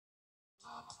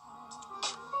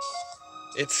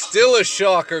It's still a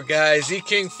shocker, guys.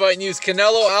 E-King Fight News.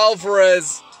 Canelo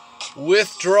Alvarez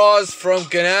withdraws from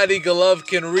Gennady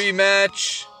Golovkin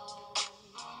rematch.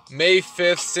 May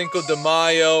 5th, Cinco de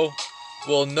Mayo,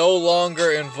 will no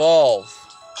longer involve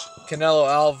Canelo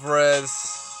Alvarez.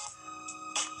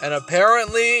 And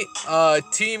apparently,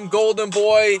 Team Golden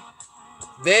Boy,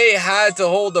 they had to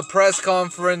hold a press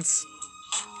conference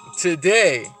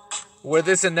today where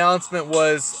this announcement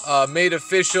was made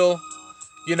official.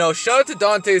 You know, shout out to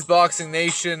Dante's Boxing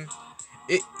Nation.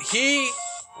 He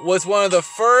was one of the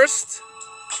first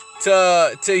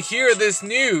to hear this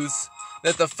news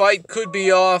that the fight could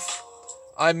be off.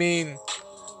 I mean,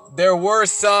 there were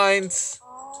signs,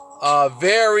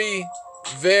 very,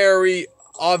 very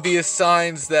obvious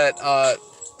signs that,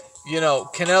 you know,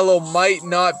 Canelo might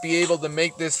not be able to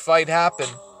make this fight happen.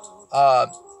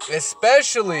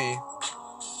 Especially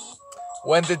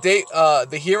when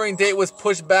the hearing date was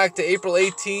pushed back to April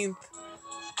 18th.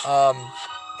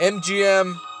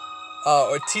 MGM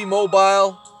or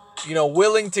T-Mobile, you know,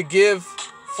 willing to give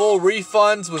full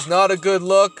refunds was not a good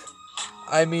look.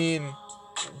 I mean,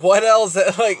 what else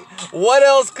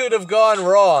could have gone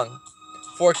wrong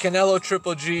for Canelo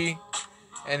Triple G?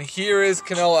 And here is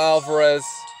Canelo Alvarez.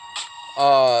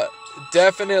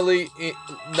 Definitely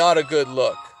not a good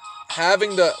look.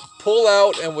 Having to pull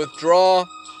out and withdraw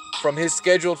from his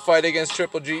scheduled fight against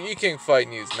Triple G. E-King Fight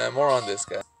News, man. More on this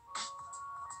guy.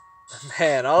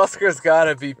 Man, Oscar's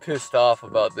gotta be pissed off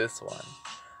about this one.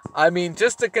 I mean,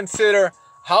 just to consider,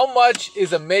 how much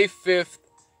is a May 5th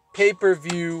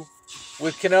pay-per-view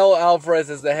with Canelo Alvarez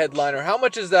as the headliner? How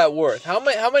much is that worth? How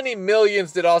many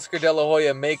millions did Oscar De La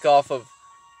Hoya make off of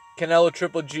Canelo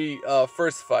Triple G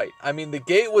first fight? I mean, the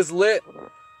gate was lit.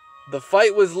 The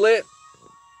fight was lit.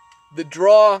 The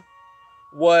draw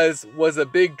was a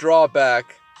big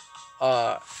drawback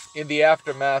in the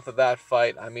aftermath of that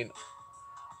fight. I mean,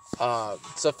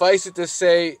 suffice it to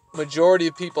say, majority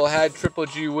of people had Triple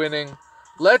G winning.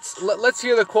 Let's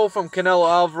hear the quote from Canelo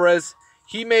Alvarez.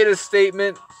 He made a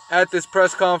statement at this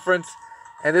press conference,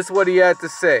 and this is what he had to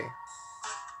say.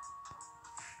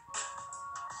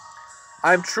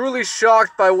 I'm truly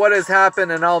shocked by what has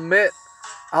happened, and I'll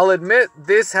admit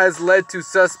this has led to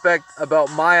suspect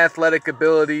about my athletic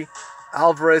ability,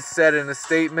 Alvarez said in a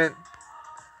statement.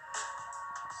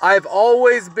 I've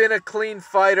always been a clean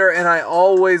fighter, and I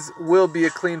always will be a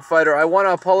clean fighter. I want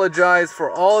to apologize for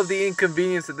all of the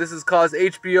inconvenience that this has caused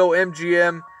HBO,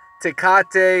 MGM,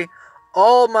 Tecate,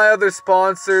 all my other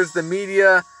sponsors, the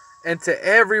media, and to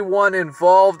everyone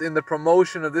involved in the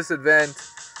promotion of this event,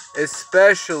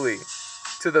 especially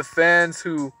to the fans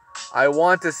who I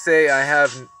want to say I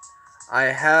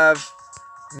have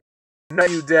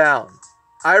let you down.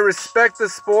 I respect the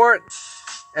sport,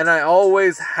 and I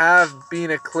always have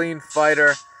been a clean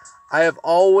fighter. I have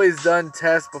always done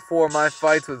tests before my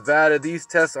fights with VADA. These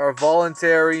tests are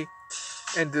voluntary,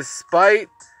 and despite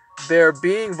their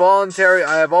being voluntary,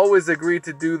 I have always agreed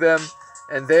to do them,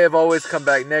 and they have always come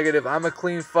back negative. I'm a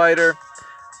clean fighter.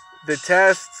 The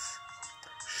tests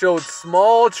showed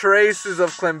small traces of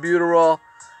clenbuterol.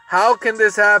 How can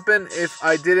this happen if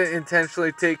I didn't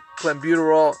intentionally take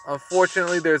clenbuterol?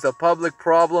 Unfortunately, there's a public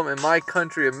problem in my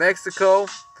country of Mexico.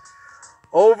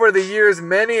 Over the years,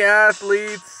 many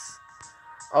athletes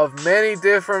of many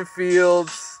different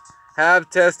fields have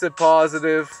tested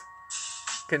positive.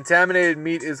 Contaminated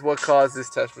meat is what caused this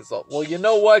test result. Well, you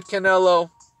know what, Canelo?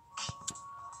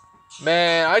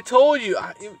 Man, I told you,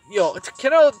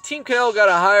 Team Canelo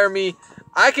gotta hire me.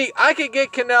 I could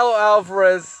get Canelo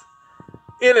Alvarez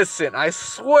innocent. I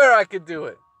swear I could do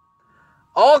it.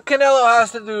 All Canelo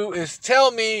has to do is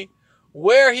tell me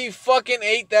where he fucking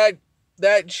ate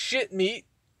that shit meat,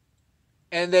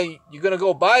 and then you're gonna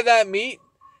go buy that meat,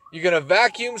 you're gonna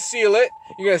vacuum seal it,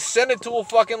 you're gonna send it to a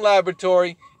fucking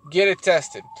laboratory, get it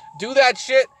tested. Do that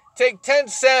shit, take 10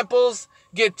 samples,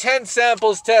 get 10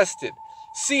 samples tested.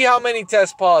 See how many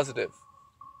test positive.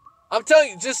 I'm telling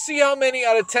you, just see how many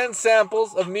out of 10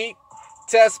 samples of meat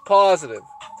test positive.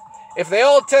 If they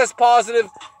all test positive,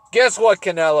 guess what,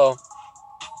 Canelo?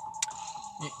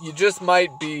 You just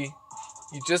might be,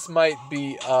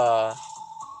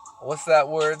 what's that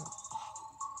word?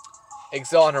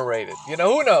 Exonerated. You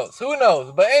know, who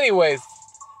knows? But anyways,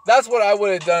 that's what I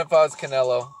would have done if I was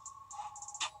Canelo.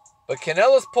 But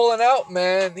Canelo's pulling out,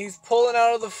 man. He's pulling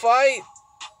out of the fight.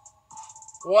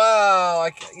 Wow,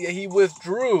 he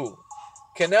withdrew.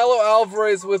 Canelo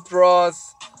Alvarez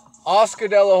withdraws. Oscar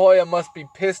De La Hoya must be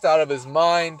pissed out of his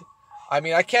mind. I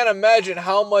mean, I can't imagine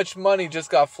how much money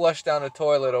just got flushed down the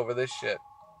toilet over this shit.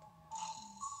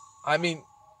 I mean,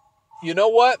 you know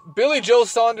what? Billy Joe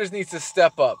Saunders needs to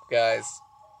step up, guys.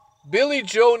 Billy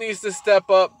Joe needs to step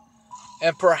up,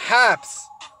 and perhaps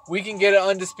we can get an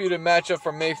undisputed matchup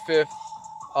for May 5th.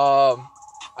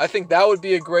 I think that would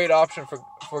be a great option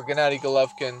for Gennady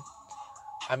Golovkin.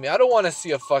 I mean, I don't want to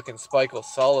see a fucking Spike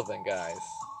O'Sullivan, guys.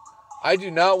 I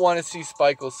do not want to see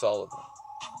Spike O'Sullivan.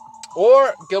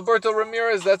 Or Gilberto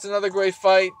Ramirez, that's another great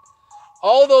fight.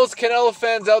 All those Canelo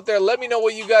fans out there, let me know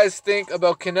what you guys think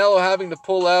about Canelo having to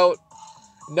pull out.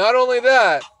 Not only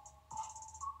that,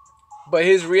 but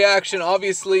his reaction,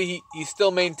 obviously, he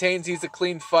still maintains he's a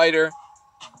clean fighter.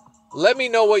 Let me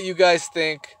know what you guys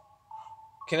think.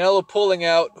 Canelo pulling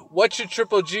out. What should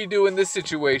Triple G do in this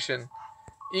situation?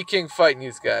 E-King Fight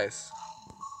News, guys.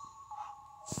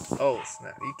 Oh,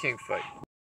 snap. E-King Fight.